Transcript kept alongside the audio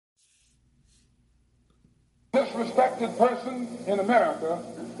Disrespected person in America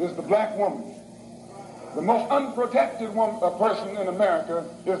is the black woman. The most unprotected person in America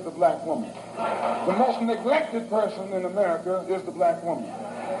is the black woman. The most neglected person in America is the black woman.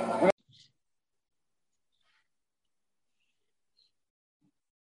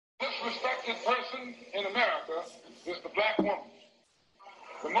 Disrespected person in America is the black woman.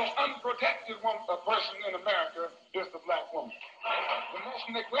 The most unprotected person in America is the black woman. The most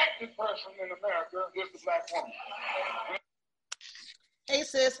neglected person in America is the black woman. Hey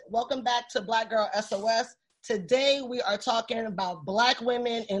sis, welcome back to Black Girl SOS. Today we are talking about black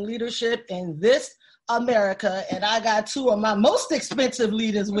women in leadership in this America, and I got two of my most expensive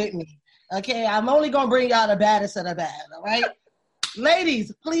leaders with me. Okay, I'm only gonna bring y'all the baddest of the bad, all right?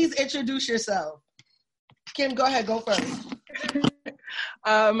 Ladies, please introduce yourself. Kim, go ahead, go first.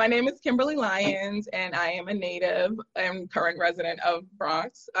 My name is Kimberly Lyons, and I am a native and current resident of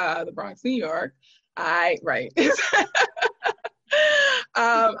Bronx, the Bronx, New York. I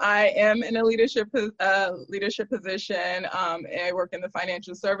am in a leadership position. I work in the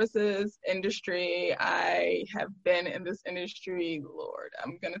financial services industry. I have been in this industry, Lord,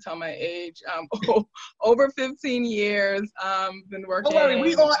 I'm going to tell my age, over 15 years. Been working. Don't worry,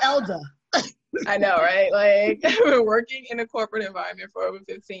 we all elder. I know, right? Like, I've been working in a corporate environment for over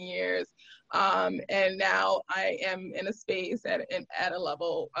 15 years. And now I am in a space at a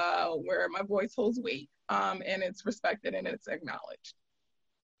level where my voice holds weight, and it's respected and it's acknowledged.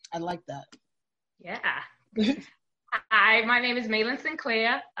 I like that. Yeah. Hi, my name is Malin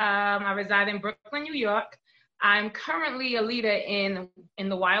Sinclair. I reside in Brooklyn, New York. I'm currently a leader in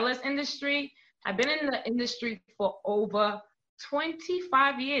the wireless industry. I've been in the industry for over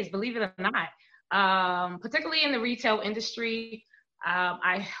 25 years, believe it or not. Particularly in the retail industry.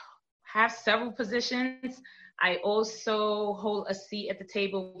 I have several positions. I also hold a seat at the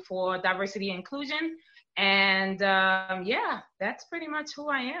table for diversity and inclusion. And yeah, that's pretty much who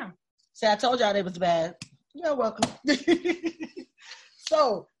I am. See, I told y'all it was bad. You're welcome.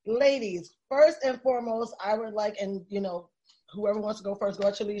 So, ladies, first and foremost, I would like, and whoever wants to go first, go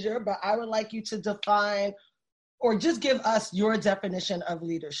at your leisure, but I would like you to define or just give us your definition of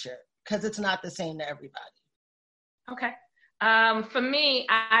leadership, because it's not the same to everybody. Okay. For me,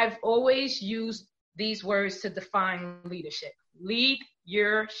 I've always used these words to define leadership. Lead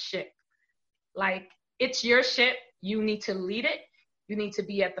your ship. Like, it's your ship. You need to lead it. You need to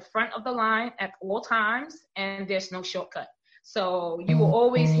be at the front of the line at all times, and there's no shortcut. So you will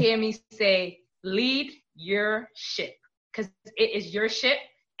always hear me say, lead your ship, because it is your ship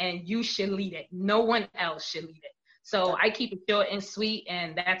and you should lead it. No one else should lead it. So I keep it short and sweet,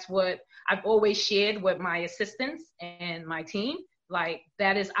 and that's what I've always shared with my assistants and my team. Like,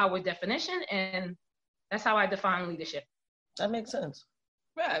 that is our definition, and that's how I define leadership. That makes sense.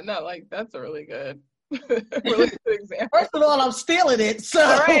 Yeah, no, like, that's a really good, really good example. First of all, I'm stealing it. So.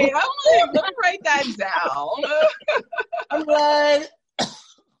 All right, I'm like, let me write that down. I'm like.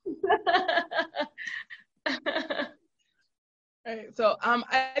 Right. So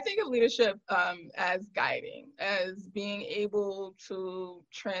I think of leadership as guiding, as being able to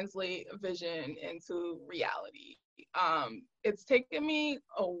translate a vision into reality. It's taken me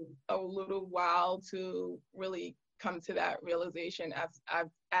a little while to really come to that realization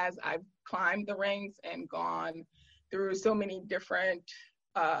as I've climbed the ranks and gone through so many different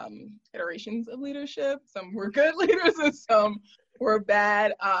iterations of leadership. Some were good leaders and some were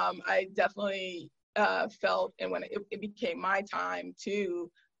bad. I definitely felt, and when it became my time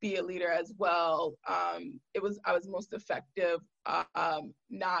to be a leader as well, I was most effective,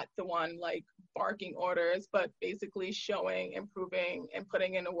 not the one like barking orders, but basically showing, improving, and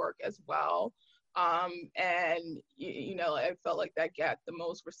putting in the work as well. And I felt like that got the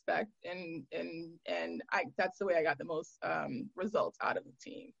most respect, and that's the way I got the most results out of the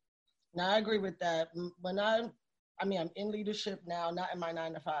team. Now, I agree with that. When I'm in leadership now, not in my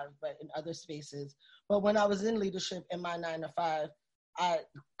 9 to 5, but in other spaces. But when I was in leadership in my 9 to 5,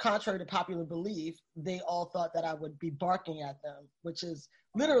 contrary to popular belief, they all thought that I would be barking at them, which is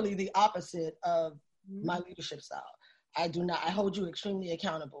literally the opposite of my leadership style. I do not. I hold you extremely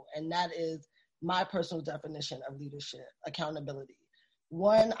accountable, and that is my personal definition of leadership: accountability.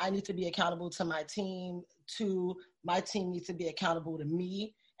 1, I need to be accountable to my team. 2, my team needs to be accountable to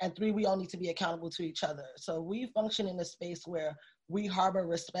me. And 3, we all need to be accountable to each other. So we function in a space where we harbor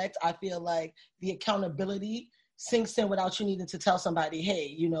respect. I feel like the accountability sinks in without you needing to tell somebody,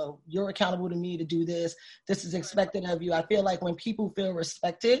 hey, you're accountable to me to do this. This is expected of you. I feel like when people feel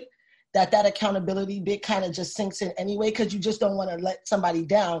respected, that accountability bit kind of just sinks in anyway, because you just don't want to let somebody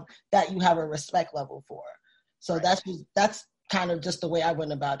down that you have a respect level for. So right. that's kind of just the way I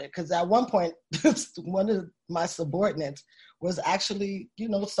went about it. Because at one point, one of my subordinates was actually, you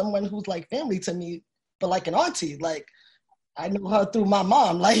know, someone who's like family to me, but like an auntie. Like, I knew her through my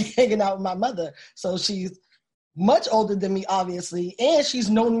mom, like hanging out with my mother. So she's much older than me, obviously, and she's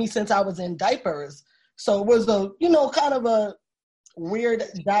known me since I was in diapers. So it was a, you know, kind of a weird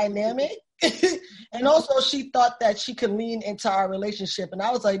dynamic. And also she thought that she could lean into our relationship. And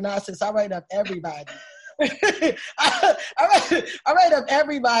I was like, nah, sis, I write up everybody. I write up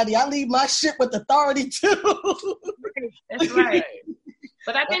everybody. I leave my shit with authority too. That's right.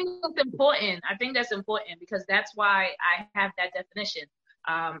 But I think that's important. I think that's important because that's why I have that definition.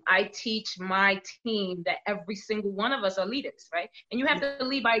 I teach my team that every single one of us are leaders, right? And you have to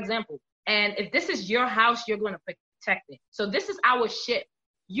lead by example. And if this is your house, you're going to protect it. So this is our ship.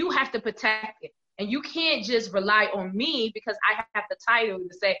 You have to protect it. And you can't just rely on me because I have the title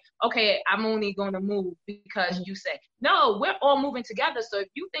to say, okay, I'm only going to move because you say. No, we're all moving together. So if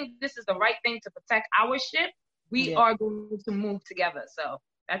you think this is the right thing to protect our ship, we are going to move together. So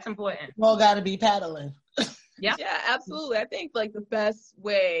that's important. We all got to be paddling. Yeah, absolutely. I think like the best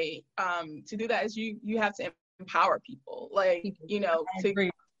way to do that is you have to empower people. Like, you know,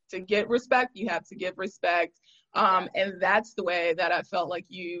 to get respect, you have to give respect. And that's the way that I felt like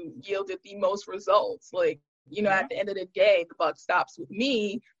you yielded the most results. Like, you know, at the end of the day, the buck stops with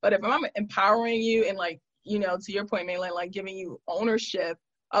me. But if I'm empowering you and like, you know, to your point, Maylin, like giving you ownership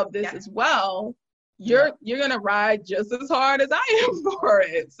of this as well, you're going to ride just as hard as I am for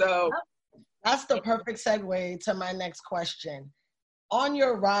it. So that's the perfect segue to my next question. On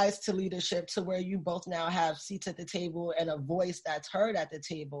your rise to leadership to where you both now have seats at the table and a voice that's heard at the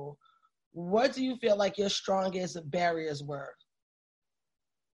table, what do you feel like your strongest barriers were?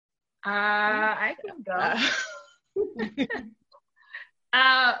 I can go.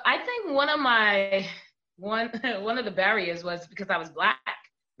 I think one of the barriers was because I was Black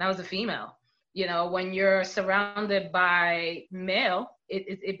and I was a female. You know, when you're surrounded by male,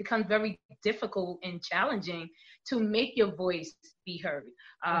 it becomes very difficult and challenging to make your voice be heard.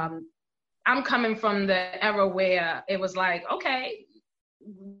 I'm coming from the era where it was like, okay,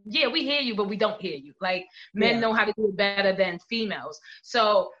 yeah, we hear you, but we don't hear you. Like, men know how to do it better than females.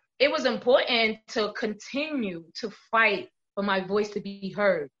 So it was important to continue to fight for my voice to be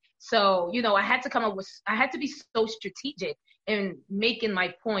heard. So, you know, I had to be so strategic in making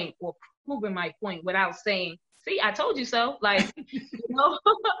my point or proving my point without saying, see, I told you so. Like, you know,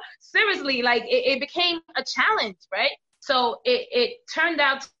 seriously, like it became a challenge, right? So it turned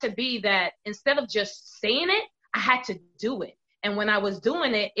out to be that instead of just saying it, I had to do it. And when I was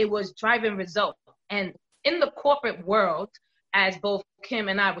doing it, it was driving results. And in the corporate world, as both Kim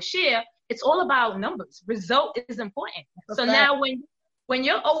and I will share, it's all about numbers. Result is important. So now when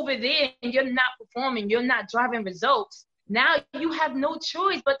you're over there and you're not performing, you're not driving results, now you have no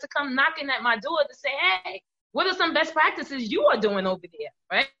choice but to come knocking at my door to say, hey, what are some best practices you are doing over there,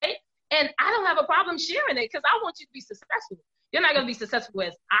 right? And I don't have a problem sharing it because I want you to be successful. You're not going to be successful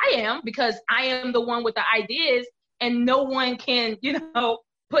as I am because I am the one with the ideas and no one can, you know,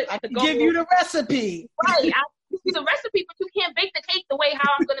 give you the recipe. Right. I give you the recipe, but you can't bake the cake the way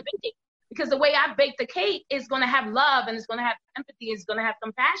how I'm going to bake it. Because the way I bake the cake is going to have love and it's going to have empathy, it's going to have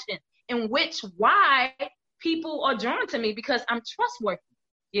compassion, in which why people are drawn to me because I'm trustworthy,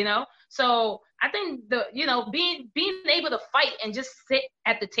 you know? So I think being able to fight and just sit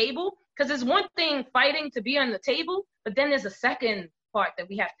at the table, because there's one thing fighting to be on the table, but then there's a second part that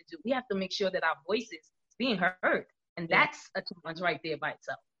we have to do. We have to make sure that our voices is being heard. And that's a challenge right there by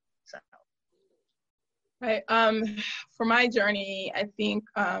itself. So. Right. For my journey, I think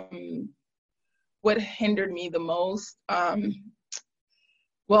what hindered me the most,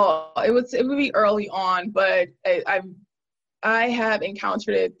 well, it would be early on, but I have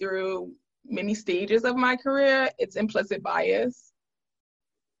encountered it through many stages of my career. It's implicit bias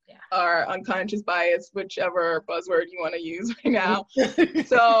or unconscious bias, whichever buzzword you want to use right now.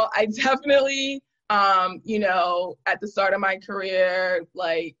 So I definitely, you know, at the start of my career,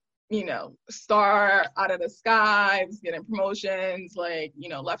 like, you know, star out of the sky, I was getting promotions, like, you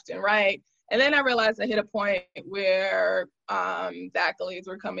know, left and right. And then I realized I hit a point where the accolades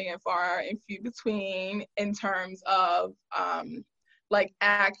were coming in far and few between in terms of like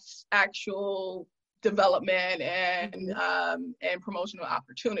actual development and promotional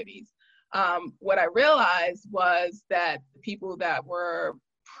opportunities. What I realized was that the people that were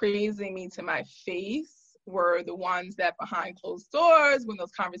praising me to my face were the ones that behind closed doors, when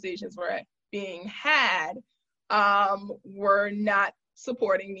those conversations were being had, were not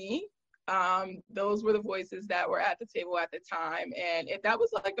supporting me. Those were the voices that were at the table at the time. And that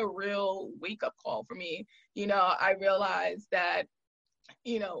was like a real wake-up call for me. You know, I realized that,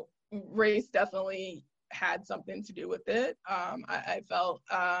 you know, race definitely had something to do with it. I felt,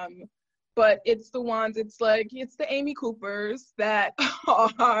 but it's the Amy Coopers that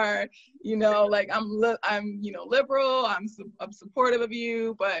are, you know, like I'm, you know, liberal, I'm supportive of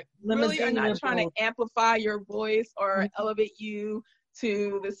you, but really are not trying to amplify your voice or elevate you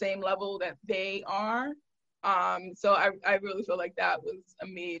to the same level that they are. So I really feel like that was a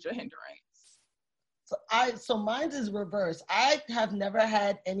major hindrance. So mine is reverse. I have never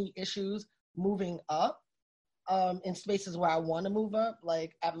had any issues moving up in spaces where I want to move up.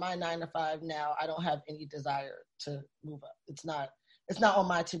 Like at my 9 to 5 now, I don't have any desire to move up. It's not on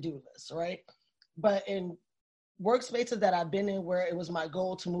my to-do list, right? But in workspaces that I've been in where it was my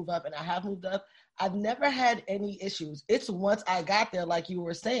goal to move up and I have moved up, I've never had any issues. It's once I got there, like you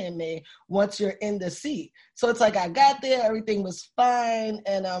were saying, May, once you're in the seat. So it's like I got there, everything was fine.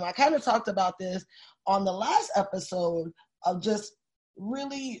 And I kind of talked about this on the last episode of just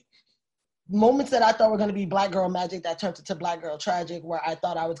really moments that I thought were going to be Black girl magic that turned into Black girl tragic, where I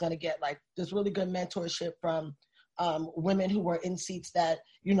thought I was going to get like this really good mentorship from women who were in seats that,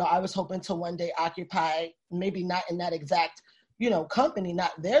 you know, I was hoping to one day occupy, maybe not in that exact, you know, company,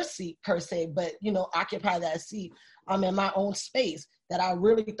 not their seat per se, but, you know, occupy that seat in my own space that I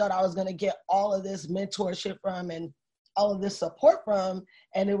really thought I was going to get all of this mentorship from and all of this support from.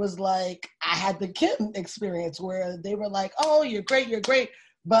 And it was like, I had the Kim experience where they were like, oh, you're great.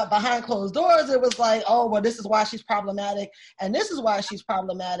 But behind closed doors, it was like, oh, well, this is why she's problematic. And this is why she's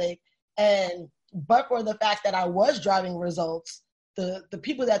problematic. And but for the fact that I was driving results, the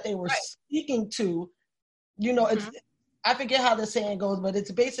people that they were speaking to, you know, it's, I forget how the saying goes, but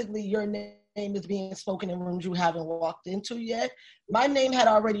it's basically your name is being spoken in rooms you haven't walked into yet. My name had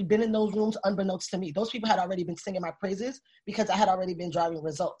already been in those rooms unbeknownst to me. Those people had already been singing my praises because I had already been driving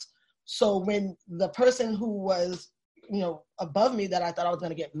results. So when the person who was, you know, above me that I thought I was going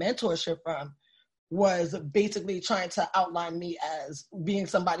to get mentorship from was basically trying to outline me as being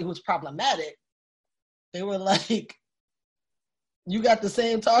somebody who's problematic, they were like, you got the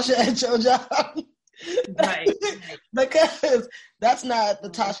same Tasha at your job? Right. Because that's not the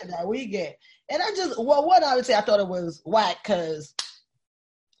Tasha that we get. And one, I would say I thought it was whack because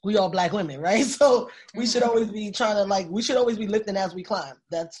we all Black women, right? So we should always be trying to we should always be lifting as we climb.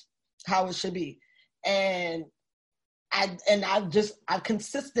 That's how it should be. And I've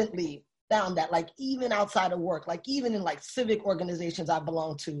consistently found that, like, even outside of work, like even in like civic organizations I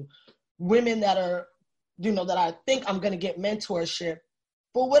belong to, women that are, you know, that I think I'm going to get mentorship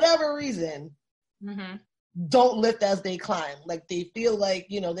for whatever reason, don't lift as they climb. Like they feel like,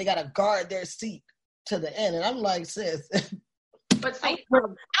 you know, they got to guard their seat to the end. And I'm like, sis, but see,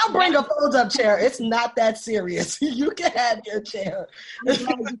 I'll bring a fold-up chair. It's not that serious. You can have your chair.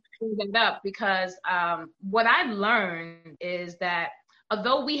 That up because what I've learned is that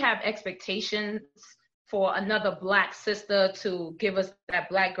although we have expectations for another Black sister to give us that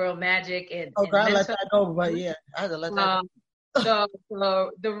Black girl magic and I let that go, but yeah, I had to let that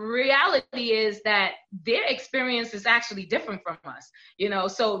go. The reality is that their experience is actually different from us, you know,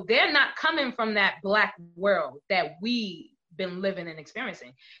 so they're not coming from that Black world that we been living and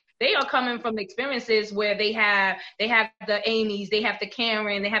experiencing. They are coming from experiences where they have the Amy's, they have the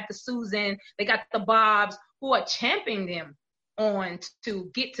Karen, they have the Susan, they got the Bobs who are championing them on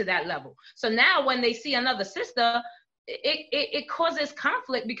to get to that level. So now when they see another sister, it causes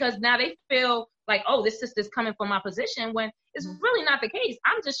conflict because now they feel like, oh, this sister's coming from my position, when it's really not the case.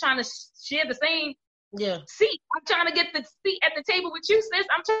 I'm just trying to share the same seat. I'm trying to get the seat at the table with you, sis.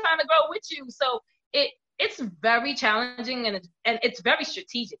 I'm trying to grow with you. So it's very challenging and it's very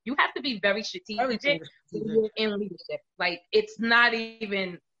strategic. You have to be very strategic in leadership. Like, it's not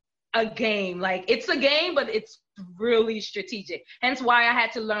even a game. Like, it's a game, but it's really strategic. Hence why I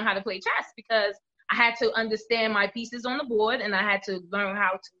had to learn how to play chess, because I had to understand my pieces on the board and I had to learn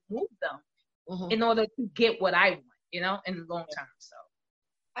how to move them in order to get what I want, you know, in the long term. So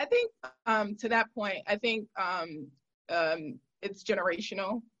I think to that point, I think it's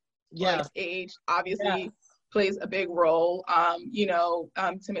generational. Like age obviously plays a big role. You know,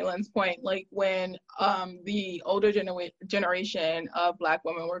 to Milan's point, like when the older generation of Black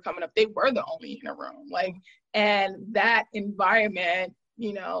women were coming up, they were the only in a room. Like, and that environment,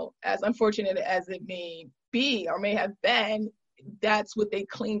 you know, as unfortunate as it may be or may have been, that's what they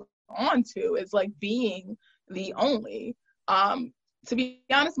cling on to, is like being the only. To be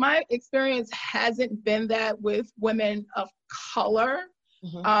honest, my experience hasn't been that with women of color.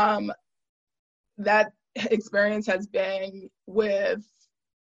 That experience has been with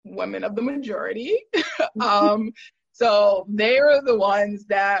women of the majority. So they were the ones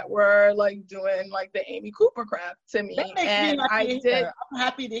that were like doing like the Amy Cooper crap to me. And I'm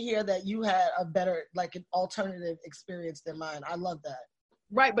happy to hear that you had a better, like an alternative experience than mine. I love that.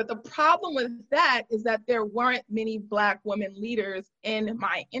 Right. But the problem with that is that there weren't many Black women leaders in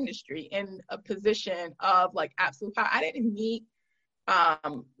my industry in a position of like absolute power. I didn't meet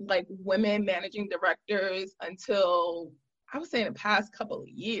like women managing directors until I would say in the past couple of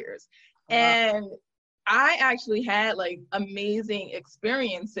years. And I actually had like amazing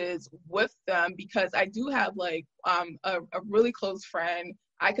experiences with them because I do have like a really close friend.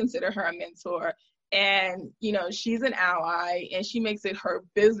 I consider her a mentor, and you know, she's an ally, and she makes it her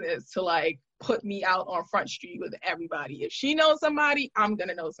business to like put me out on Front Street with everybody. If she knows somebody, I'm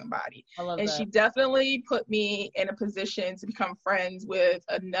gonna know somebody. And that. She definitely put me in a position to become friends with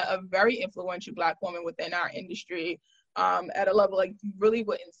a very influential Black woman within our industry at a level like you really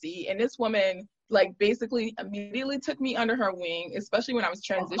wouldn't see. And this woman like basically immediately took me under her wing, especially when I was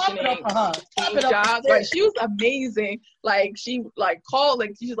transitioning jobs. Like she was amazing. Like she like called,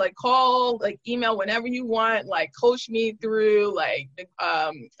 like she's like call, like email whenever you want, like coach me through like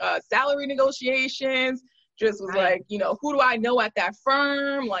salary negotiations. Just was like, you know, who do I know at that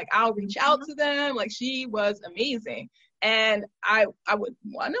firm? Like I'll reach out to them. Like she was amazing. And I would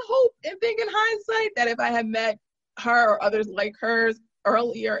want to hope and think in hindsight that if I had met her or others like hers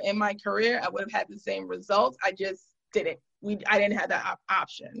earlier in my career, I would have had the same results. I just didn't. I didn't have that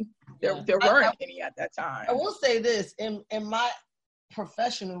option. There weren't any at that time. I will say this, in my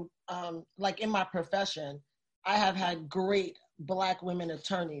professional, like in my profession, I have had great Black women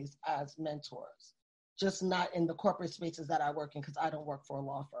attorneys as mentors, just not in the corporate spaces that I work in, because I don't work for a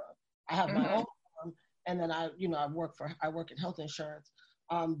law firm. I have my own firm, and then I work in health insurance.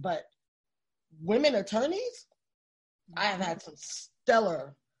 But women attorneys, I have had some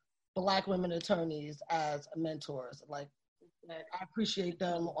stellar Black women attorneys as mentors. Like, I appreciate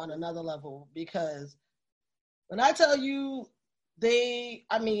them on another level, because when I tell you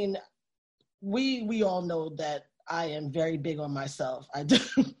we all know that I am very big on myself. I do.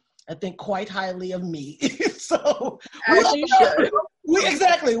 I think quite highly of me. So we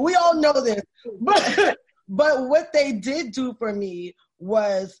all know this. But what they did do for me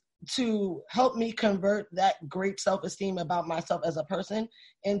was to help me convert that great self-esteem about myself as a person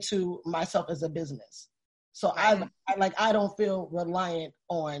into myself as a business. So I don't feel reliant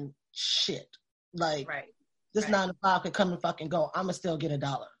on shit. Like this 9 to 5 could come and fucking go. I'ma still get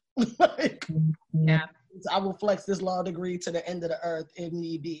 $1. Like, yeah. I will flex this law degree to the end of the earth if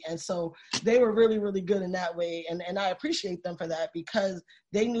need be. And so they were really, really good in that way. And I appreciate them for that, because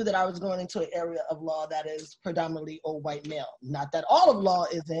they knew that I was going into an area of law that is predominantly old white male. Not that all of law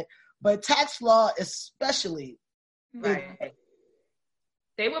isn't, but tax law especially. Right.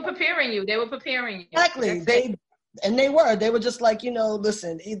 They were preparing you. Exactly. They were just like, you know,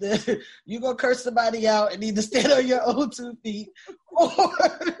 listen, either you go curse somebody out and either stand on your own 2 feet,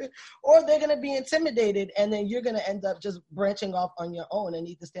 or they're going to be intimidated, and then you're going to end up just branching off on your own and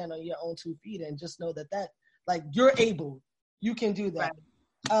need to stand on your own 2 feet, and just know that like you're able, you can do that.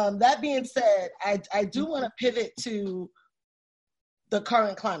 Right. That being said, I do want to pivot to the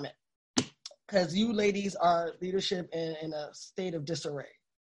current climate, because you ladies are leadership in a state of disarray.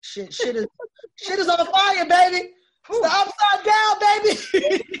 Shit is on fire, baby. It's the upside down,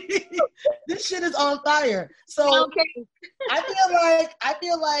 baby. This shit is on fire. So I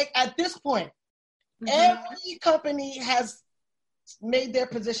feel like at this point, every company has made their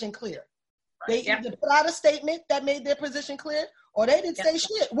position clear. They either put out a statement that made their position clear, or they didn't say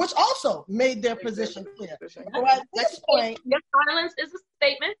shit, which also made their position clear. So at this point, silence is a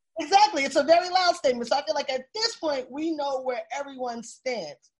statement. Exactly. It's a very loud statement. So I feel like at this point, we know where everyone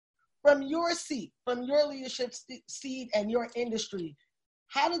stands. From your seat, from your leadership seat and your industry,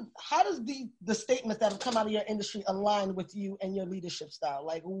 how does the statements that have come out of your industry align with you and your leadership style?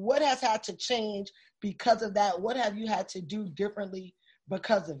 Like, what has had to change because of that? What have you had to do differently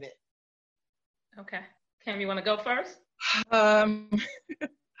because of it? Okay. Kim, you want to go first? All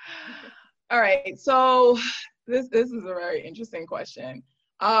right. So this is a very interesting question.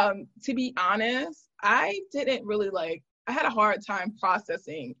 To be honest, I didn't really I had a hard time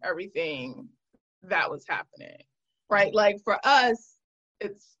processing everything that was happening, right? Like for us,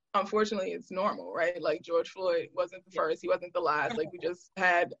 unfortunately it's normal, right? Like George Floyd wasn't the first, he wasn't the last. Like we just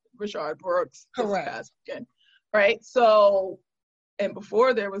had Rayshard Brooks this past weekend, right? So, and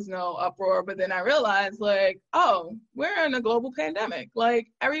before there was no uproar, but then I realized like, oh, we're in a global pandemic. Like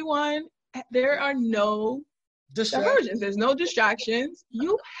everyone, there are no diversions. There's no distractions.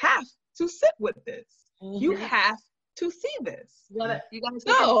 You have to sit with this. You have to see this. You gotta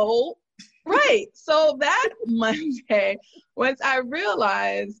So, right. So that Monday, once I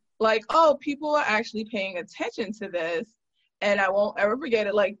realized, like, oh, people are actually paying attention to this, and I won't ever forget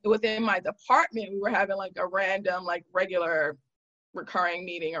it. Like, within my department, we were having like a random, like, regular recurring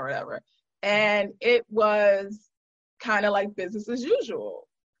meeting or whatever. And it was kind of like business as usual.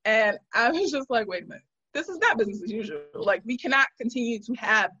 And I was just like, wait a minute, this is not business as usual. Like, we cannot continue to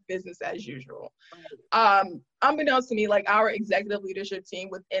have business as usual. Unbeknownst to me, like, our executive leadership team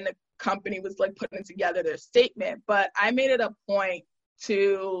within the company was like putting together their statement, but I made it a point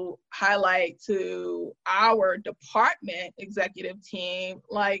to highlight to our department executive team,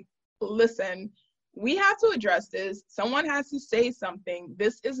 like, listen, we have to address this. Someone has to say something.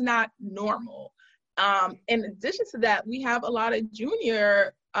 This is not normal. In addition to that, we have a lot of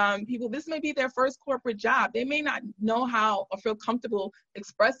junior people. This may be their first corporate job. They may not know how or feel comfortable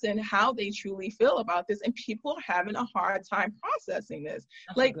expressing how they truly feel about this, and people are having a hard time processing this.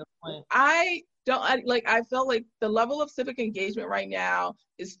 That's like, a good point. I felt like the level of civic engagement right now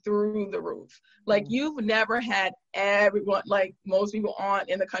is through the roof. Like, you've never had everyone, like most people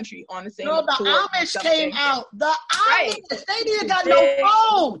in the country on the same. No, the Amish came out. The Amish, they didn't got no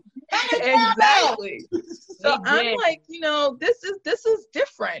phone. Exactly. So I'm like, this is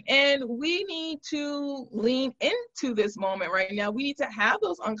different, and we need to lean into this moment right now. We need to have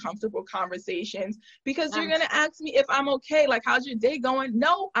those uncomfortable conversations, because you're gonna ask me if I'm okay. Like, how's your day going?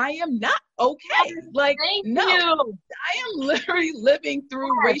 No, I am not okay. Like, no, I am literally living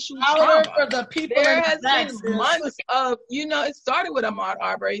through racial trauma. For the people there has been months of, it started with Ahmaud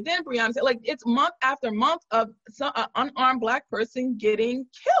Arbery, then Breonna, like, it's month after month of an unarmed Black person getting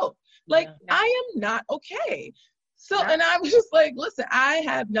killed. Like, I am not okay. So, and I was just like, listen, I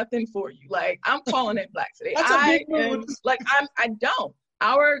have nothing for you. Like, I'm calling it Black today. I don't.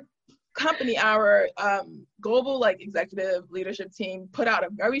 Our company, our global, like, executive leadership team put out a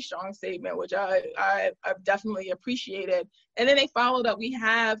very strong statement, which I've definitely appreciated. And then they followed up. We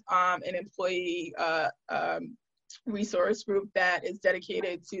have an employee resource group that is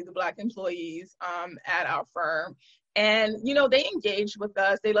dedicated to the Black employees at our firm. And, they engaged with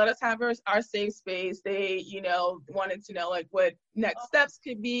us. They let us have our safe space. They, wanted to know, like, what next steps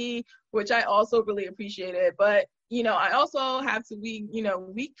could be, which I also really appreciated. But, I also have to,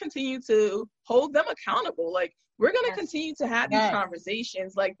 we continue to hold them accountable. Like, we're going to continue to have these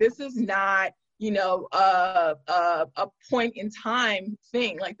conversations. Like, this is not, a point in time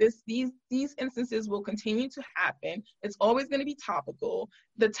thing. Like, these instances will continue to happen. It's always going to be topical.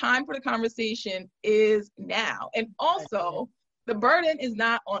 The time for the conversation is now. And also, the burden is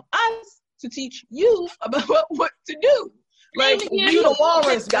not on us to teach you about what to do. Like, you the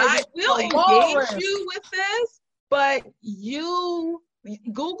walrus, guys, we'll engage you with this, but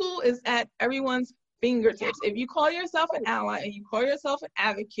Google is at everyone's fingertips. If you call yourself an ally and you call yourself an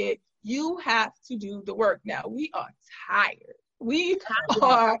advocate, you have to do the work. Now, we are tired. We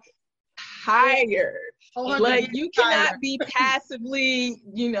are tired. Like, you cannot be passively,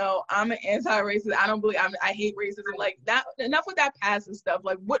 I'm an anti-racist. I hate racism. Like, that. Enough with that passive stuff.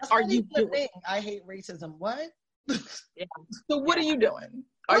 Like, what are you doing? I hate racism. What? So what are you doing?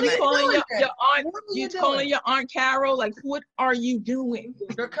 Are you calling your aunt? You calling your Aunt Carol? Like, what are you doing?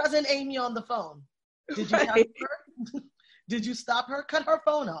 Your cousin Amy on the phone. Did you help her? Did you stop her? Cut her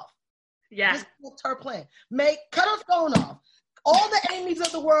phone off. Yeah. This is her plan. Cut her phone off. All the Amy's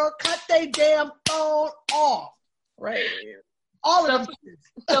of the world, cut their damn phone off. Right. All of them.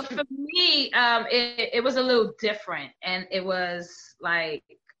 So for me, it was a little different, and it was like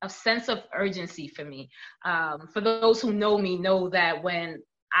a sense of urgency for me. For those who know me, know that when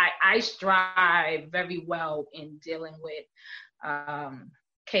I strive very well in dealing with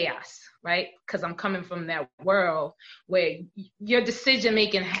chaos, right? Because I'm coming from that world where your decision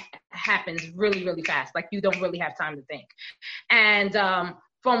making happens really, really fast. Like, you don't really have time to think. And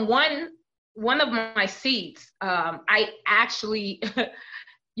from one of my seats, I actually,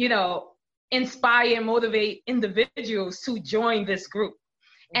 inspire and motivate individuals to join this group.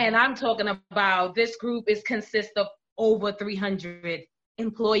 And I'm talking about, this group consists of over 300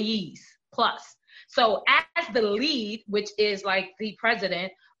 employees plus. So as the lead, which is like the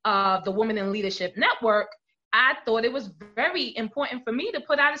president of the Women in Leadership Network, I thought it was very important for me to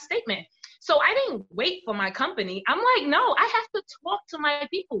put out a statement. So I didn't wait for my company. I'm like, no, I have to talk to my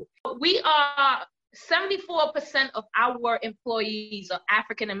people. We are 74% of our employees are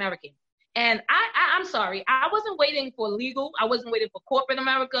African American. And I'm sorry, I wasn't waiting for legal. I wasn't waiting for corporate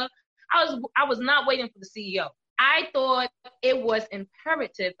America. I was not waiting for the CEO. I thought it was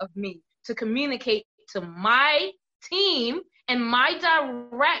imperative of me to communicate to my team and my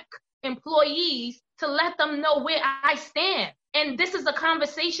direct employees to let them know where I stand. And this is a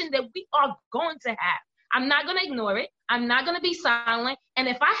conversation that we are going to have. I'm not going to ignore it. I'm not going to be silent. And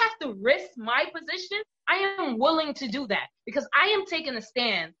if I have to risk my position, I am willing to do that, because I am taking a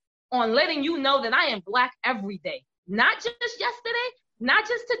stand on letting you know that I am Black every day. Not just yesterday, not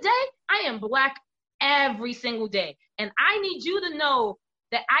just today. I am Black every single day. And I need you to know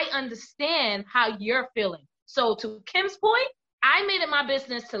that I understand how you're feeling. So to Kim's point, I made it my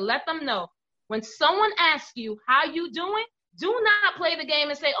business to let them know, when someone asks you how you doing, do not play the game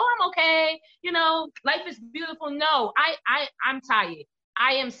and say, oh, I'm okay. You know, life is beautiful. No, I'm tired.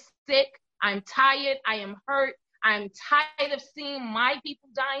 I am sick. I'm tired. I am hurt. I'm tired of seeing my people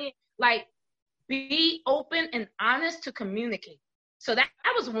dying. Like, be open and honest to communicate. So that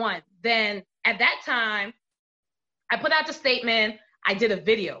was one. Then at that time, I put out the statement. I did a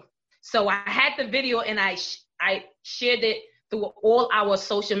video. So I had the video and I shared it through all our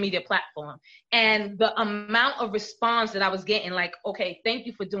social media platform. And the amount of response that I was getting, like, okay, thank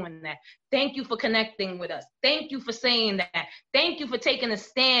you for doing that. Thank you for connecting with us. Thank you for saying that. Thank you for taking a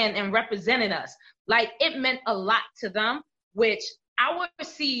stand and representing us. Like, it meant a lot to them, which our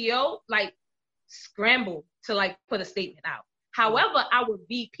CEO, like, scrambled to, like, put a statement out. However, our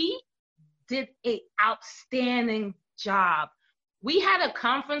VP did an outstanding job. We had a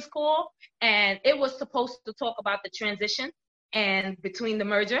conference call, and it was supposed to talk about the transition and between the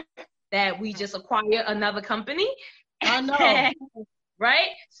merger that we just acquired another company. I know. Right?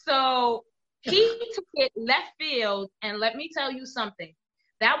 So he took it left field, and let me tell you something.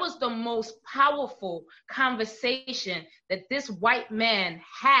 That was the most powerful conversation that this white man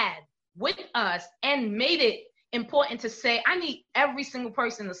had with us, and made it important to say, I need every single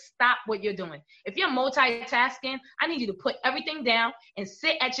person to stop what you're doing. If you're multitasking, I need you to put everything down and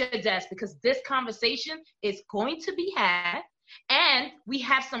sit at your desk, because this conversation is going to be had. And we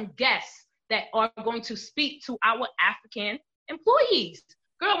have some guests that are going to speak to our African employees.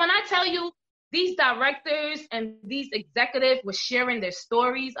 Girl, when I tell you these directors and these executives were sharing their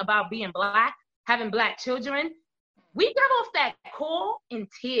stories about being Black, having Black children, we got off that call in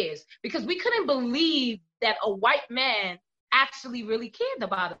tears, because we couldn't believe that a white man actually really cared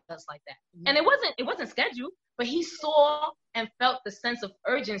about us like that. Mm-hmm. And it wasn't scheduled, but he saw and felt the sense of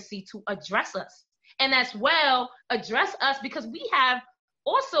urgency to address us. And as well, address us because we have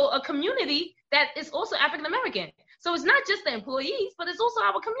also a community that is also African American. So it's not just the employees, but it's also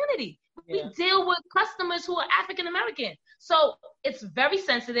our community. Yeah. We deal with customers who are African American. So it's very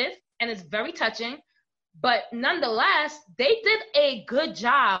sensitive and it's very touching. But nonetheless, they did a good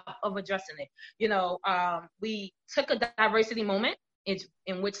job of addressing it. You know, we took a diversity moment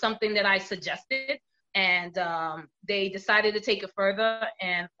in which something that I suggested, and they decided to take it further.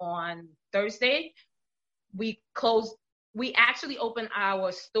 And on Thursday, we actually opened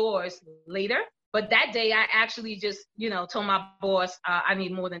our stores later. But that day, I actually just, told my boss, I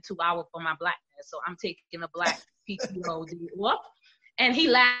need more than 2 hours for my Blackness. So I'm taking a Black PTO day off. And he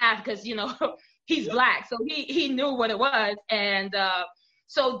laughed because, he's Black. So he knew what it was. And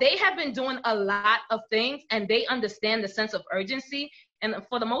so they have been doing a lot of things, and they understand the sense of urgency. And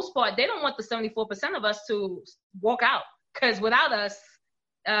for the most part, they don't want the 74% of us to walk out, because without us,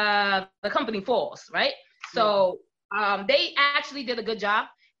 the company falls, right? So they actually did a good job,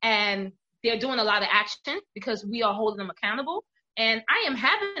 and they're doing a lot of action because we are holding them accountable. And I am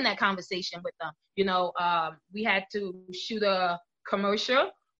having that conversation with them. We had to shoot a commercial.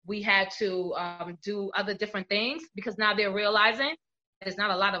 We had to do other different things, because now they're realizing there's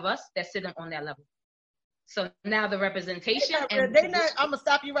not a lot of us that's sitting on that level. So now the representation. I'm going to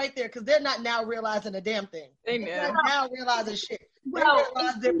stop you right there, because they're not now realizing a damn thing. They're not now realizing shit.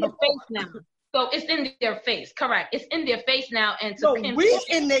 It's in their face now. So it's in their face, correct. It's in their face now. And so we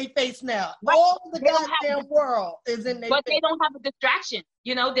in their face now. Right. All the goddamn world is in their face. But they don't have a distraction.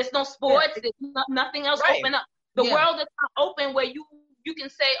 There's no sports. Yeah. There's nothing else open up. The world is not open where you can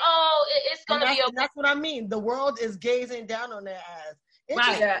say, oh, it's going to be okay. That's what I mean. The world is gazing down on their ass.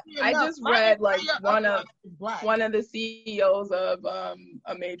 Right. I just read one of the CEOs of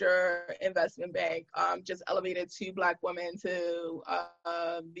a major investment bank just elevated 2 Black women to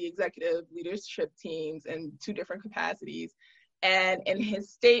the executive leadership teams in 2 different capacities. And in his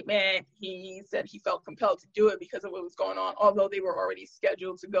statement, he said he felt compelled to do it because of what was going on, although they were already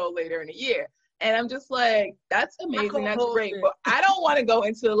scheduled to go later in the year. And I'm just like, that's amazing. That's great. But I don't want to go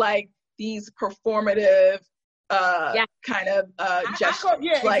into these performative kind of gestures.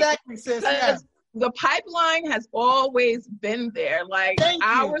 Exactly, sis. Yeah. The pipeline has always been there.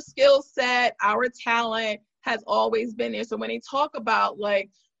 Our skill set, our talent has always been there. So when they talk about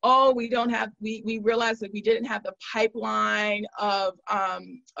oh, we realized that we didn't have the pipeline of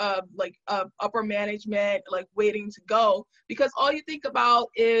upper management like waiting to go, because all you think about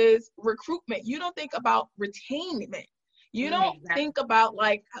is recruitment. You don't think about retainment. You don't think about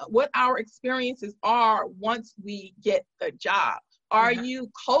like what our experiences are once we get the job. Are you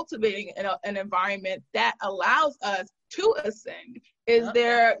cultivating an environment that allows us to ascend? Is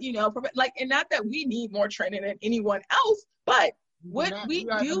there, like, and not that we need more training than anyone else, but we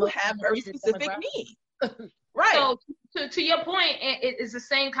do have very specific needs. Right. So to your point, it's the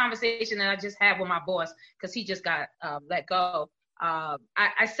same conversation that I just had with my boss, because he just got let go.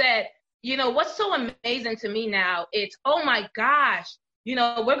 I said, what's so amazing to me now, it's, oh my gosh,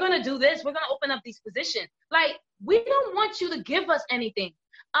 we're going to do this. We're going to open up these positions. Like, we don't want you to give us anything.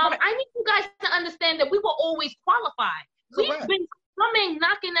 I need you guys to understand that we were always qualified. We've been coming,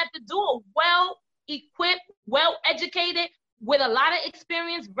 knocking at the door, well-equipped, well-educated, with a lot of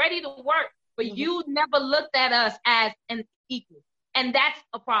experience, ready to work. But you never looked at us as an equal. And that's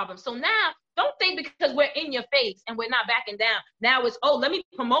a problem. So now, don't think because we're in your face and we're not backing down, now it's, oh, let me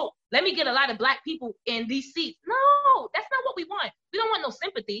promote. Let me get a lot of Black people in these seats. No, that's not what we want. We don't want no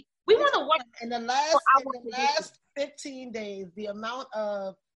sympathy. We want to work. In the last 15 days, the amount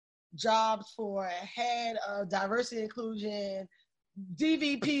of jobs for head of diversity inclusion,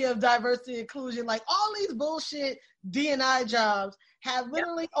 DVP of diversity inclusion, like all these bullshit D&I jobs have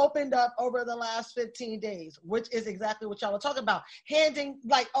literally opened up over the last 15 days, which is exactly what y'all are talking about. Handing,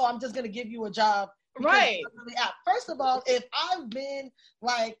 like, oh, I'm just going to give you a job. Right. First of all, if I've been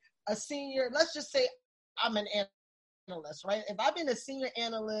like a senior, let's just say I'm an analyst, right? If I've been a senior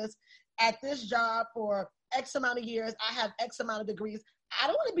analyst at this job for X amount of years, I have X amount of degrees, I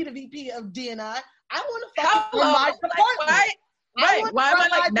don't want to be the VP of D&I. I want to fucking my department. Right. Why am I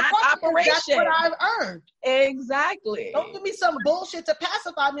like not operation? That's what I've earned. Exactly. Don't give me some bullshit to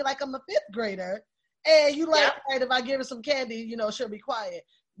pacify me like I'm a fifth grader. And you like, right, if I give her some candy, she'll be quiet.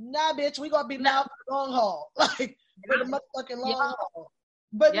 Nah, bitch, we gonna be loud for the long haul. Like, for the motherfucking long haul.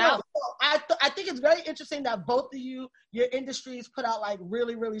 But no, I think it's very interesting that both of you, your industries put out like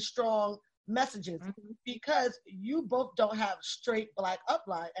really, really strong messages, because you both don't have straight Black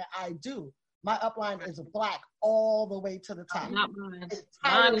upline, and I do. My upline is Black all the way to the top. Not mine.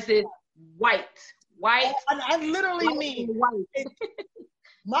 Mine is white. I literally mean white.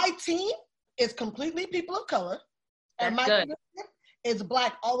 My team is completely people of color, and my team is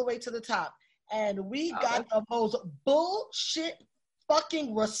Black all the way to the top. And we got the most bullshit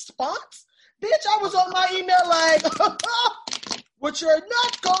fucking response. Bitch, I was on my email like, what you're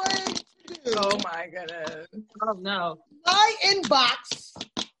not going to do. Oh my goodness. Oh no. My inbox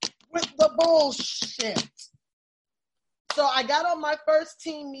with the bullshit. So I got on my first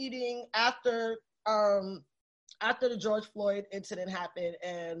team meeting after the George Floyd incident happened,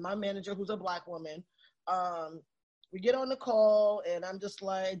 and my manager, who's a Black woman, we get on the call, and I'm just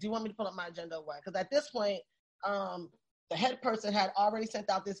like, do you want me to pull up my agenda or what? Because at this point, the head person had already sent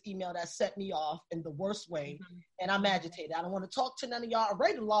out this email that set me off in the worst way, and I'm agitated. I don't want to talk to none of y'all. I'm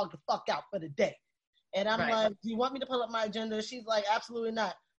ready to log the fuck out for the day. And I'm like, do you want me to pull up my agenda? She's like, absolutely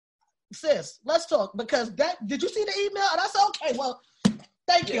not. Sis, let's talk, because did you see the email? And I said, okay, well,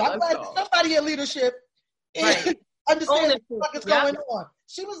 thank you. I'm glad somebody in leadership understands what the fuck is going on.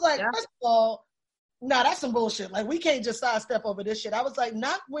 She was like, first of all, nah, that's some bullshit. Like, we can't just sidestep over this shit. I was like,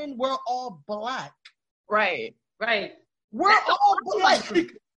 not when we're all Black. Right. We're all Black.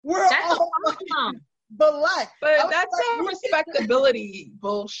 We're all Black. But that's some respectability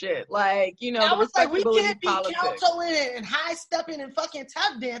bullshit. Like, the respectability we can't be politics. kowtowing and high stepping and fucking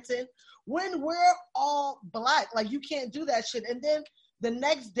tap dancing when we're all Black. Like, you can't do that shit. And then the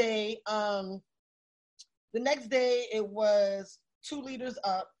next day it was 2 leaders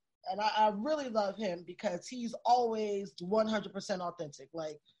up, and I really love him because he's always 100% authentic.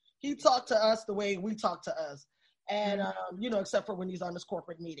 Like, he talked to us the way we talk to us, and except for when he's on this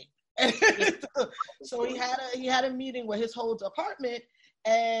corporate meeting. So he had a meeting with his whole department,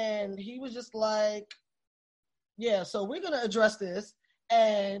 and he was just like, yeah, so we're gonna address this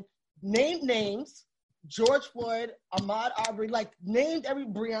and name names. George Floyd, Ahmaud Arbery, like named every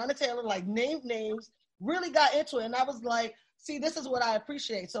Breonna Taylor, like named names, really got into it. And I was like, see, this is what I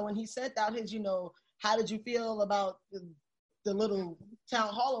appreciate. So when he sent out his, how did you feel about the little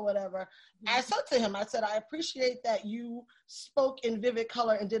town hall or whatever, I said to him, I said, I appreciate that you spoke in vivid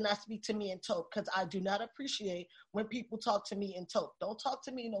color and did not speak to me in taupe, because I do not appreciate when people talk to me in taupe. Don't talk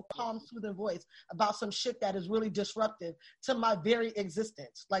to me in no calm, soothing voice about some shit that is really disruptive to my very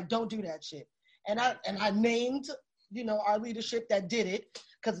existence. Like, don't do that shit. And I named, our leadership that did it,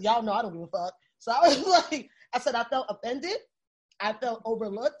 because y'all know I don't give a fuck. So I was like, I said, I felt offended. I felt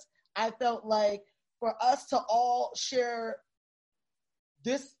overlooked. I felt like for us to all share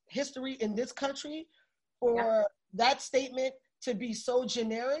this history in this country, for that statement to be so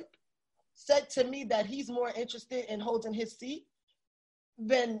generic, said to me that he's more interested in holding his seat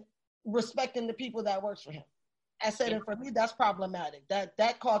than respecting the people that works for him. I said, and for me, that's problematic.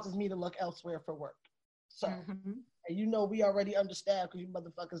 That causes me to look elsewhere for work. So, and you know, we already understand because you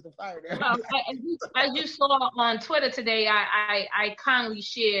motherfuckers the fire there. Well, as you saw on Twitter today, I kindly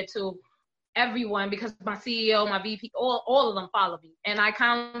shared to everyone, because my CEO, my VP, all of them follow me, and I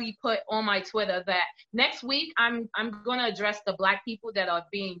kindly put on my Twitter that next week I'm going to address the Black people that are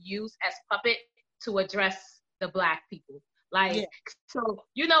being used as puppet to address the Black people. Like, so,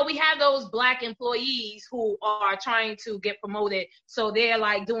 you know, we have those Black employees who are trying to get promoted. So they're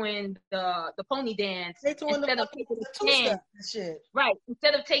like doing the pony dance instead of taking a stand. Shit. Right.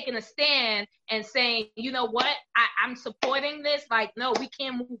 Instead of taking a stand and saying, you know what, I'm supporting this. Like, no, we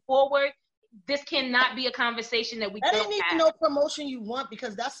can't move forward. This cannot be a conversation that we don't have. That ain't even no promotion you want,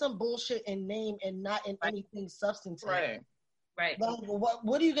 because that's some bullshit in name and not in anything substantive. Right. Right. Like,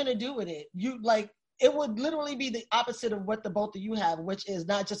 what are you going to do with it? You like, it would literally be the opposite of what the both of you have, which is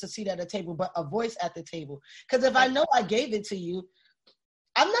not just a seat at a table, but a voice at the table. Because if I know I gave it to you,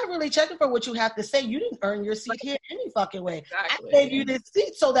 I'm not really checking for what you have to say. You didn't earn your seat here any fucking way. Exactly. I gave you this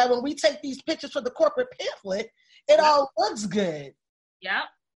seat so that when we take these pictures for the corporate pamphlet, it all looks good. Yeah.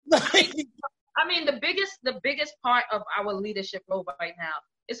 I mean, the biggest part of our leadership role right now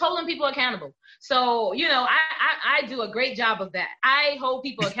is holding people accountable. So, you know, I do a great job of that. I hold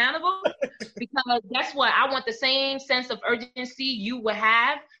people accountable because guess what? I want the same sense of urgency you would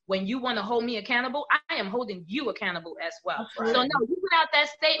have when you want to hold me accountable. I am holding you accountable as well. Right. So no, you put out that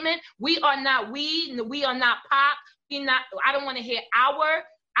statement. We are not pop. I don't want to hear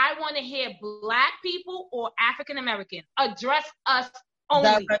I want to hear Black people or African American address us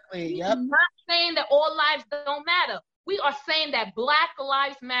only. Directly, yep. We're not saying that all lives don't matter. We are saying that Black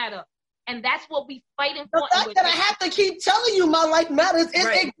lives matter. And that's what we fighting for. The fact that I have to keep telling you my life matters is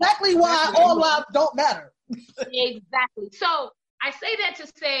exactly why all lives don't matter. Exactly. So I say that to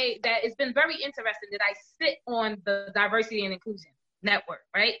say that it's been very interesting that I sit on the Diversity and Inclusion Network,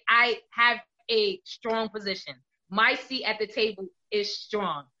 right? I have a strong position. My seat at the table is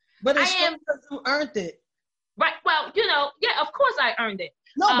strong. But it's because you earned it. Right. Well, you know, yeah, of course I earned it.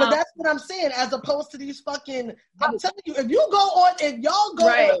 No, but that's what I'm saying, as opposed to these fucking, I'm telling you, if y'all go on Indeed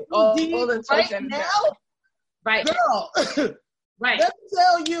right now, right, girl, right, let me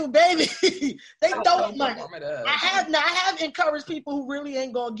tell you, baby, they don't money. I have encouraged people who really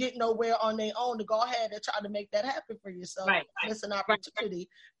ain't gonna get nowhere on their own to go ahead and try to make that happen for yourself. Right. It's an opportunity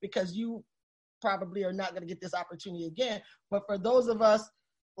because you probably are not gonna get this opportunity again. But for those of us,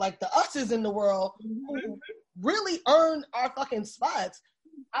 like the us's in the world, who really earn our fucking spots,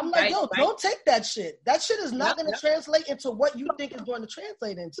 I'm like, don't take that shit. That shit is not going to translate into what you think is going to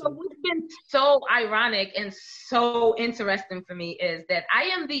translate into. So what's been so ironic and so interesting for me is that I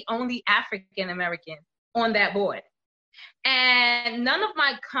am the only African American on that board. And none of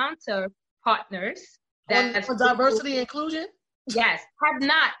my counter partners for diversity and inclusion? Yes, have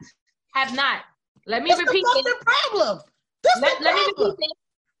not. Let me repeat this. That's the problem. Let me repeat this.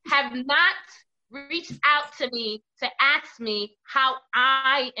 Have not reached out to me to ask me how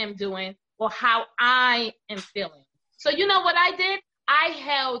I am doing or how I am feeling. So you know what I did? I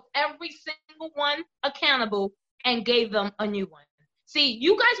held every single one accountable and gave them a new one. See,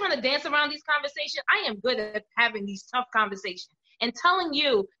 you guys want to dance around these conversations? I am good at having these tough conversations and telling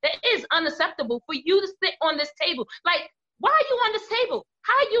you that it is unacceptable for you to sit on this table. Like, why are you on this table?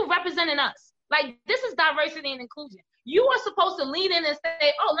 How are you representing us? Like, this is diversity and inclusion. You are supposed to lean in and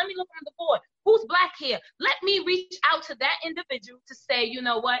say, oh, let me look on the board. Who's Black here? Let me reach out to that individual to say, you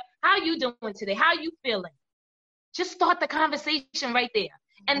know what? How are you doing today? How are you feeling? Just start the conversation right there.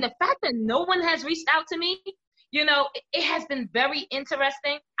 And the fact that no one has reached out to me, you know, it has been very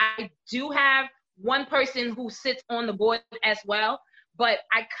interesting. I do have one person who sits on the board as well, but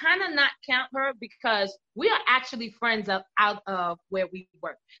I kind of not count her because we are actually friends out of where we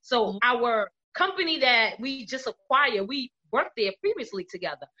work. So our company that we just acquired, we worked there previously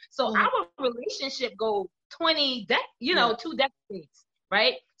together. So our relationship goes 2 decades,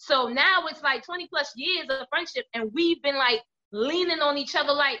 right? So now it's like 20 plus years of friendship, and we've been like leaning on each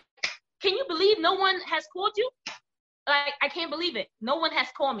other like, can you believe no one has called you? Like, I can't believe it. No one has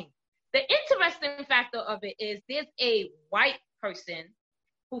called me. The interesting factor of it is there's a white person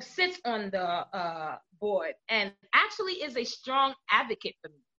who sits on the board and actually is a strong advocate for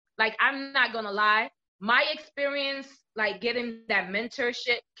me. Like, I'm not going to lie. My experience, like, getting that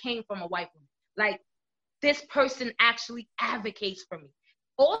mentorship came from a white woman. Like, this person actually advocates for me.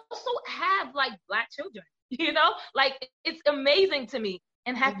 Also have like Black children, you know, like it's amazing to me,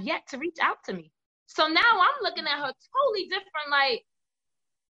 and have yet to reach out to me. So now I'm looking at her totally different. Like,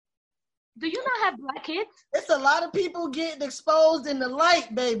 do you not have Black kids? It's a lot of people getting exposed in the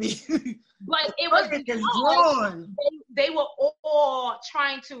light, baby. But it was drawn. They were all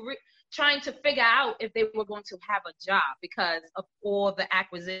trying to figure out if they were going to have a job because of all the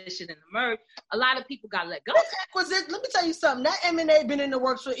acquisition and the merge. A lot of people got let go. Let me tell you something. That M&A been in the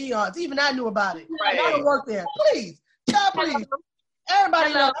works for eons. Even I knew about it. Right. I don't work there. Please. Child, please.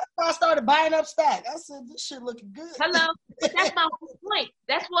 Everybody knows. That's why I started buying up Stack. I said, this shit looking good. Hello. But that's my whole point.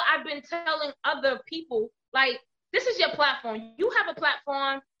 That's what I've been telling other people. Like, this is your platform. You have a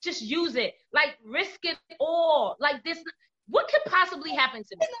platform. Just use it. Like, risk it all. Like, this. What could possibly happen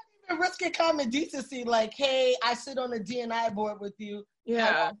to me? Not even risking common decency. Like, hey, I sit on the D&I board with you.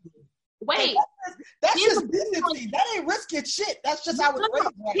 Yeah. Wait. That's just dignity. That ain't risking shit. That's just how it's raised.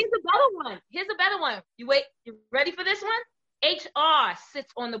 Right? Here's a better one. You ready for this one? HR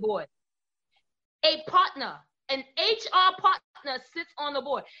sits on the board. An HR partner sits on the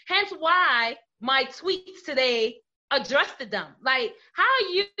board. Hence why my tweets today addressed them. Like, how are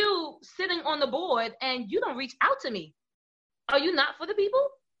you sitting on the board and you don't reach out to me? Are you not for the people?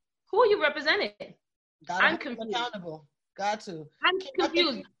 Who are you representing? I'm confused. Accountable. Got to. I'm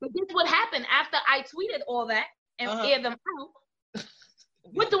confused. But this is what happened after I tweeted all that and aired them out.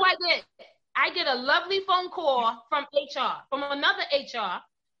 What do I get? I get a lovely phone call from HR, from another HR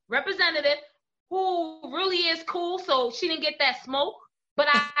representative who really is cool, so she didn't get that smoke. But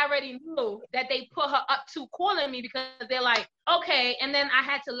I already knew that they put her up to calling me because they're like, okay. And then I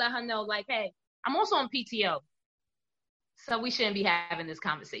had to let her know, like, hey, I'm also on PTO. So we shouldn't be having this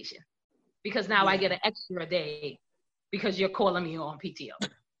conversation because now I get an extra day because you're calling me on PTO.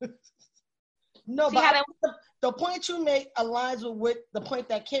 No, but the point you make aligns with the point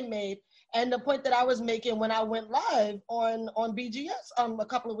that Kim made and the point that I was making when I went live on BGS a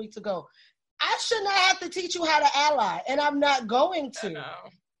couple of weeks ago. I should not have to teach you how to ally, and I'm not going to.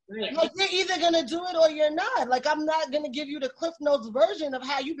 Like, you're either going to do it or you're not. Like, I'm not going to give you the Cliff Notes version of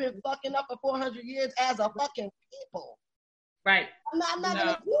how you've been fucking up for 400 years as a fucking people. Right. I'm not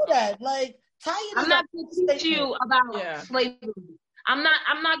going to do that. Like, I'm not going to teach you about slavery. I'm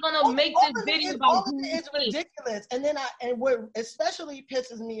not going to make this video about all of it is ridiculous. And then what especially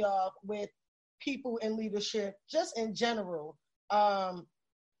pisses me off with people in leadership, just in general, I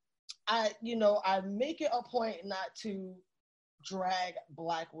make it a point not to drag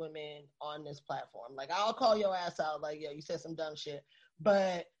Black women on this platform. Like, I'll call your ass out, like, yo, you said some dumb shit,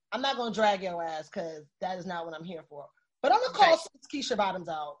 but I'm not going to drag your ass because that is not what I'm here for. But I'm going to call Keisha Bottoms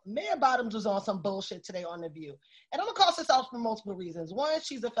out. Mayor Bottoms was on some bullshit today on The View. And I'm going to call sis out for multiple reasons. One,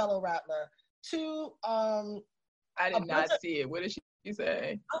 she's a fellow rattler. Two, I did not see it. What did she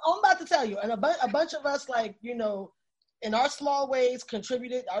say? I'm about to tell you. And a bunch of us, like, in our small ways,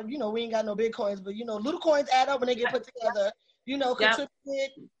 contributed. We ain't got no big coins, but, little coins add up when they get put together.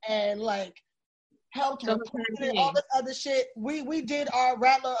 Contributed and, like, helped with all this other shit. We did our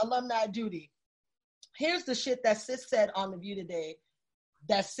Rattler alumni duty. Here's the shit that sis said on The View today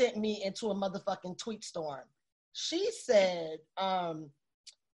that sent me into a motherfucking tweet storm. She said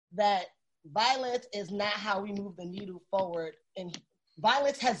that violence is not how we move the needle forward, and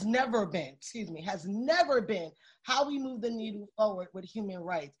violence has never been how we move the needle forward with human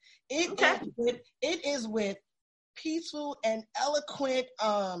rights. It is with peaceful and eloquent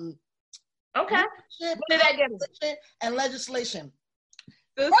and legislation.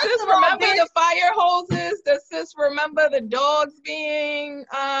 Does sis remember the fire hoses? Does sis remember the dogs being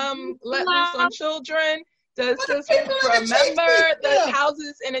let loose on children? Does sis remember the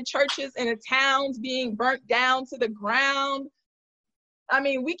houses and the churches and the towns being burnt down to the ground? I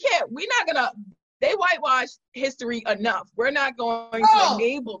mean, they whitewash history enough. We're not going to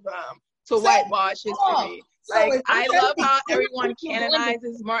enable them to whitewash history. I love how everyone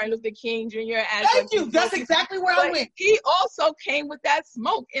canonizes Martin Luther King Jr. as Thank you. That's exactly where I went. He also came with that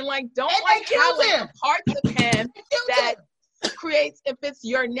smoke and don't highlight the parts of him that creates and fits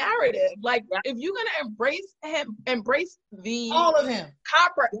your narrative. Like, if you're gonna embrace him, embrace all of him.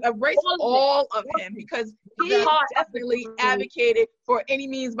 Embrace all of him because he definitely advocated for any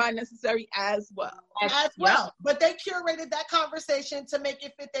means by necessary as well. But they curated that conversation to make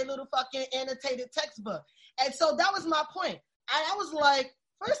it fit their little fucking annotated textbook. And so that was my point. I was like,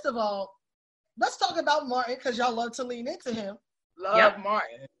 first of all, let's talk about Martin because y'all love to lean into him. Love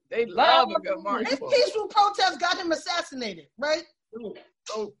Martin. They love a good Martin. His peaceful protest got him assassinated, right? And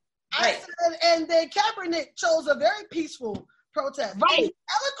then Kaepernick chose a very peaceful protest. Right.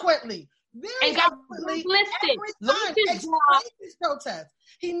 Eloquently. very and got eloquently blacklisted. every time explained his protest.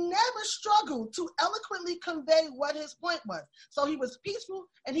 He never struggled to eloquently convey what his point was. So he was peaceful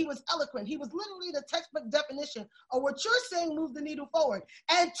and he was eloquent. He was literally the textbook definition of what you're saying moves the needle forward.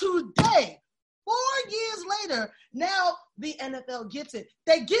 And today, 4 years later, now the NFL gets it.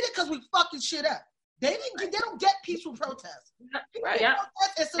 They get it because we fucking shit up. They don't get peaceful protests. Right. Yeah.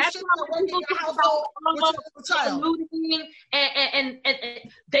 That's why shit that work in your household with your child. And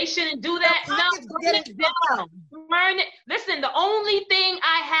they shouldn't do that. No, burn it down. Burn it. Listen, the only thing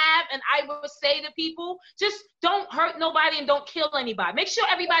I have, and I will say to people, just don't hurt nobody and don't kill anybody. Make sure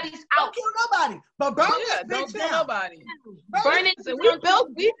everybody's out. Don't kill nobody, but burn it don't kill nobody. Burn it. So we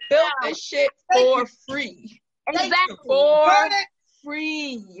built this shit for free. Exactly. Burn it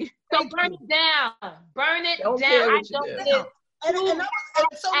free. So burn it down. Burn it Don't down. I don't And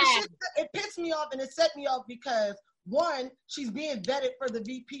so it pissed me off and it set me off because one, she's being vetted for the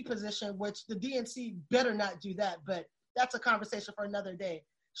VP position, which the DNC better not do that, but that's a conversation for another day.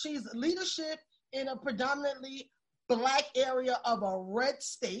 She's leadership in a predominantly Black area of a red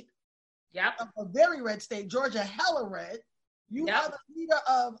state. Yep. A very red state, Georgia, hella red. You are the leader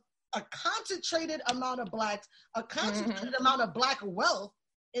of a concentrated amount of Blacks, a concentrated amount of Black wealth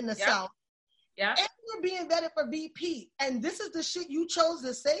in the South. Yeah. And you're being vetted for VP. And this is the shit you chose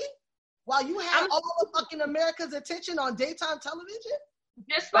to say while you have all of fucking America's attention on daytime television?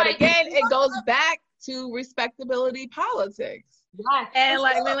 But again, it goes back to respectability politics. Yes. And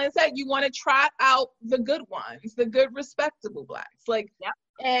like Lynn said, you want to trot out the good ones, the good, respectable Blacks.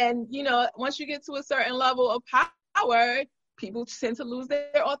 And, once you get to a certain level of power, people tend to lose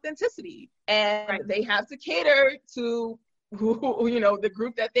their authenticity. And they have to cater to the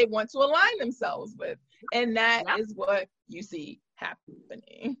group that they want to align themselves with. And that is what you see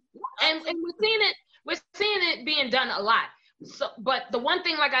happening. And we're seeing it being done a lot. So, but the one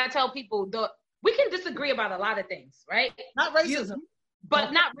thing, like I tell people, we can disagree about a lot of things, right? Not racism.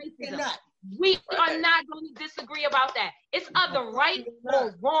 But not racism. We are not going to disagree about that. It's either right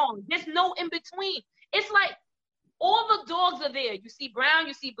or wrong. There's no in between. It's like all the dogs are there. You see brown,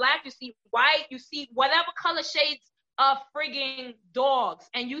 you see Black, you see white, you see whatever color shades of frigging dogs,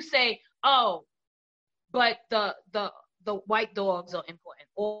 and you say, oh, but the white dogs are important.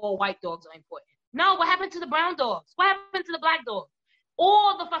 All white dogs are important. No, what happened to the brown dogs? What happened to the Black dogs?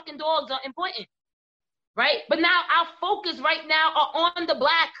 All the fucking dogs are important, right? But now our focus right now are on the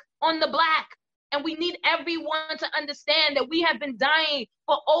Black, and we need everyone to understand that we have been dying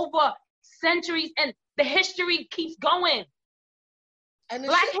for over centuries, and the history keeps going. And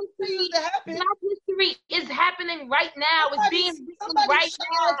Black history is happening right now. It's being written right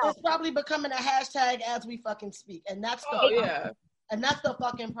now. It's probably becoming a hashtag as we fucking speak, and that's and that's the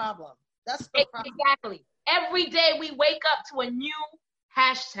fucking problem. That's the problem. Exactly. Every day we wake up to a new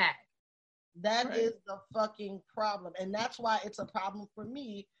hashtag. That is the fucking problem, and that's why it's a problem for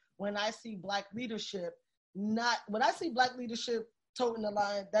me when I see Black leadership. When I see Black leadership toting the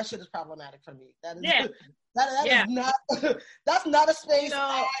line, that shit is problematic for me. That is that is not that's not a space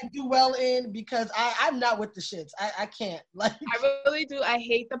I do well in because I'm not with the shits. I can't. Like I really do. I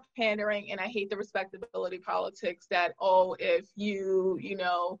hate the pandering and I hate the respectability politics that if you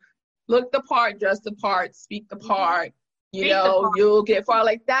look the part, dress the part, speak the part, you'll get far.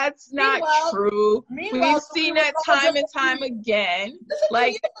 Like that's not true. We've seen that time and time again.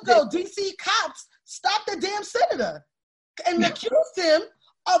 Like DC cops stopped the damn senator and accused him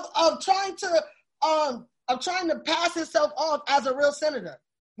of trying to pass himself off as a real senator.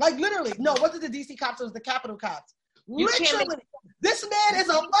 Like literally, no, what did the DC cops? It was the Capitol cops. Literally, this man is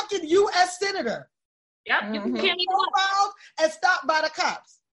a fucking U.S. senator. Yep, you can't make it up. And stopped by the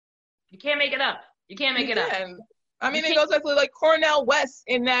cops. You can't make it up. You can't make it up. I mean, it goes back to like Cornell West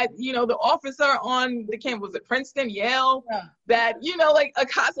in that, the officer on the campus, was it Princeton, Yale, that, like a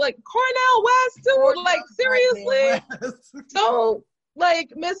cop, like Cornell West, dude, like seriously. So,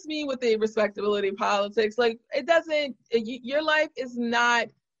 like, miss me with the respectability politics. Like, it doesn't, your life is not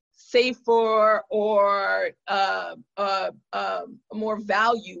safer or more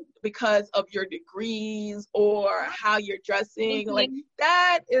valued because of your degrees or how you're dressing. Like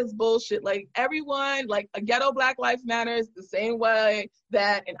that is bullshit. Like everyone, like a ghetto Black life matters the same way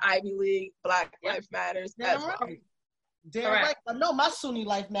that an Ivy League Black life matters. Damn right. Damn right. I know my Sunni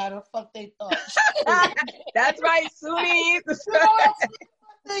life matter. Fuck they thought. That's right, Sunnis.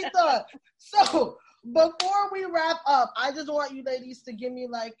 They thought. So before we wrap up, I just want you ladies to give me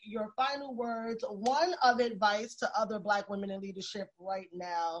like your final words, one of advice to other Black women in leadership right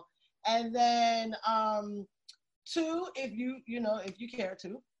now, and then two, if you care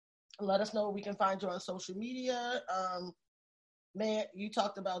to, let us know where we can find you on social media. man, you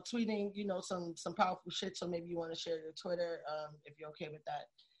talked about tweeting, some powerful shit. So maybe you want to share your Twitter, if you're okay with that.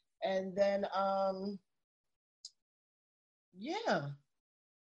 And then, yeah,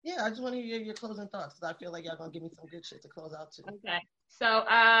 I just want to hear your closing thoughts, because I feel like y'all gonna give me some good shit to close out too. Okay. So,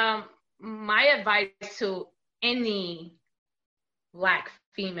 my advice to any Black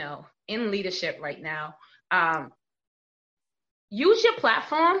female in leadership right now, use your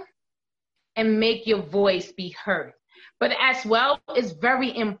platform and make your voice be heard. But as well, it's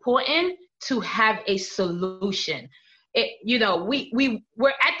very important to have a solution. We're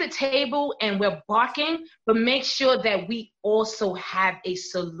at the table and we're barking, but make sure that we also have a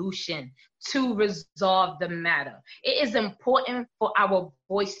solution to resolve the matter. It is important for our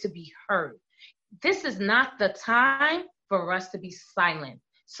voice to be heard. This is not the time for us to be silent.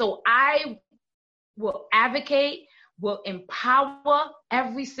 So I will advocate, will empower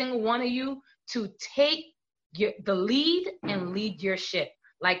every single one of you to take the lead and lead your ship.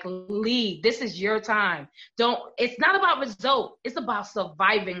 Like, lead. This is your time. It's not about result. It's about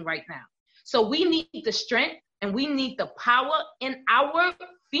surviving right now. So we need the strength and we need the power in our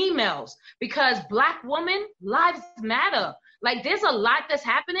females, because Black women lives matter. Like, there's a lot that's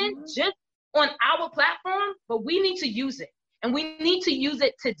happening just on our platform, but we need to use it. And we need to use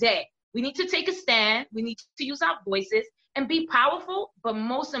it today. We need to take a stand. We need to use our voices and be powerful, but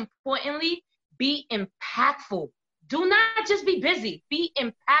most importantly, be impactful. Do not just be busy, be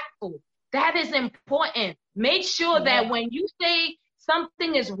impactful. That is important. Make sure that when you say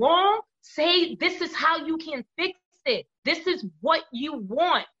something is wrong, say this is how you can fix it. This is what you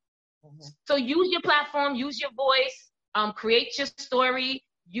want. So use your platform, use your voice, create your story.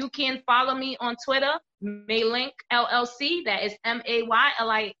 You can follow me on Twitter, Maylink LLC. That is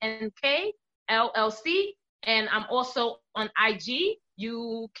MAYLINK LLC. And I'm also on IG.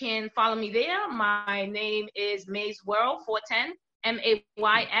 You can follow me there. My name is Mays World 410,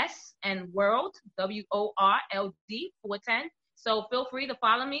 MAYS, and World, WORLD 410. So feel free to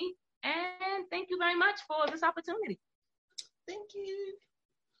follow me. And thank you very much for this opportunity. Thank you.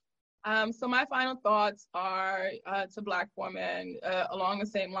 So my final thoughts are to Black women along the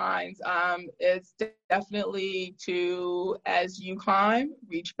same lines. It's definitely to, as you climb,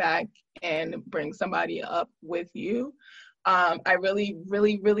 reach back and bring somebody up with you. I really,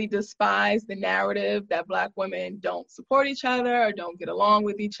 really, really despise the narrative that Black women don't support each other or don't get along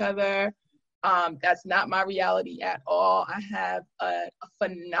with each other. That's not my reality at all. I have a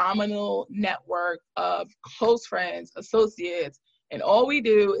phenomenal network of close friends, associates, and all we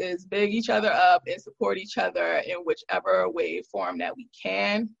do is big each other up and support each other in whichever way form that we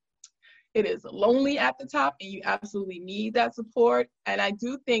can. It is lonely at the top, and you absolutely need that support. And I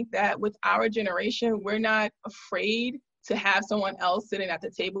do think that with our generation, we're not afraid to have someone else sitting at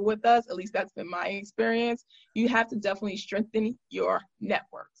the table with us. At least that's been my experience. You have to definitely strengthen your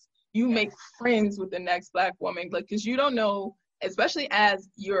networks. You make friends with the next Black woman, because you don't know, especially as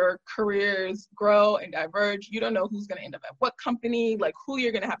your careers grow and diverge, you don't know who's going to end up at what company, who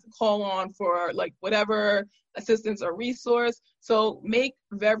you're going to have to call on for whatever assistance or resource. So make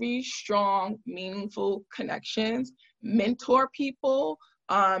very strong, meaningful connections, mentor people.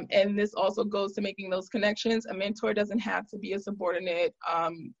 And this also goes to making those connections. A mentor doesn't have to be a subordinate,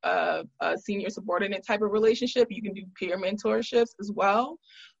 a senior subordinate type of relationship. You can do peer mentorships as well.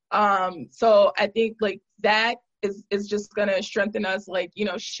 So I think that is just going to strengthen us.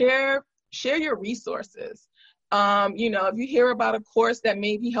 Share your resources. If you hear about a course that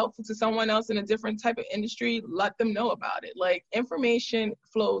may be helpful to someone else in a different type of industry, let them know about it. Information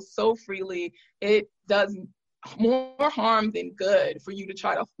flows so freely. It does more harm than good for you to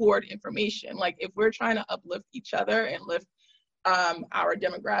try to hoard information. If we're trying to uplift each other and lift our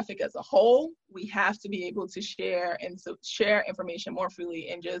demographic as a whole, we have to be able to share information more freely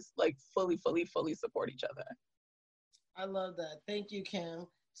and just fully support each other. I love that. Thank you, Kim.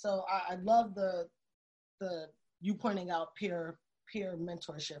 So I love the you pointing out peer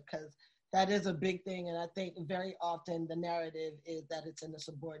mentorship, because that is a big thing. And I think very often the narrative is that it's in a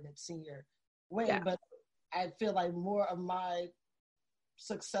subordinate senior way. Yeah. But I feel like more of my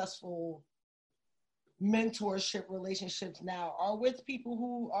successful mentorship relationships now are with people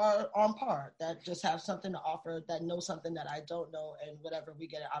who are on par, that just have something to offer, that know something that I don't know, and whatever, we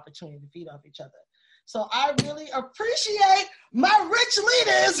get an opportunity to feed off each other. So I really appreciate my rich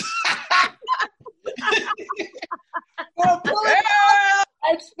leaders for pulling out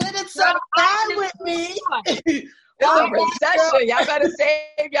and spending some time with me. It's a recession. Y'all better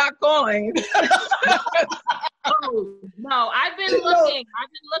save y'all coins. No, I've been looking.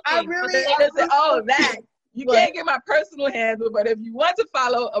 I really that. You can't get my personal handle, but if you want to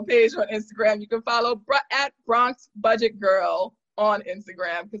follow a page on Instagram, you can follow at Bronx Budget Girl on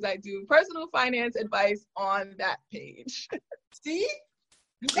Instagram because I do personal finance advice on that page. See?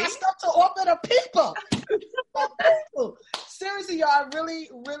 You got stuff to offer the people. Seriously, y'all, I really,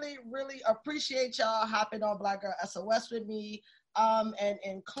 really, really appreciate y'all hopping on Black Girl SOS with me. And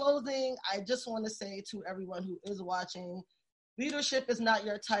in closing, I just want to say to everyone who is watching, leadership is not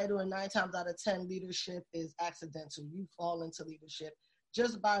your title, and 9 times out of 10, leadership is accidental. You fall into leadership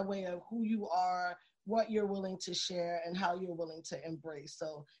just by way of who you are, what you're willing to share, and how you're willing to embrace.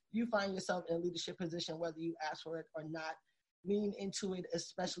 So you find yourself in a leadership position, whether you ask for it or not, lean into it,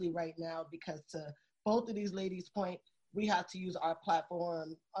 especially right now, because to both of these ladies' point, we have to use our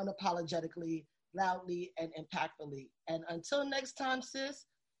platform unapologetically, loudly, and impactfully. And until next time, sis,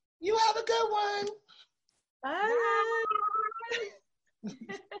 you have a good one. Bye.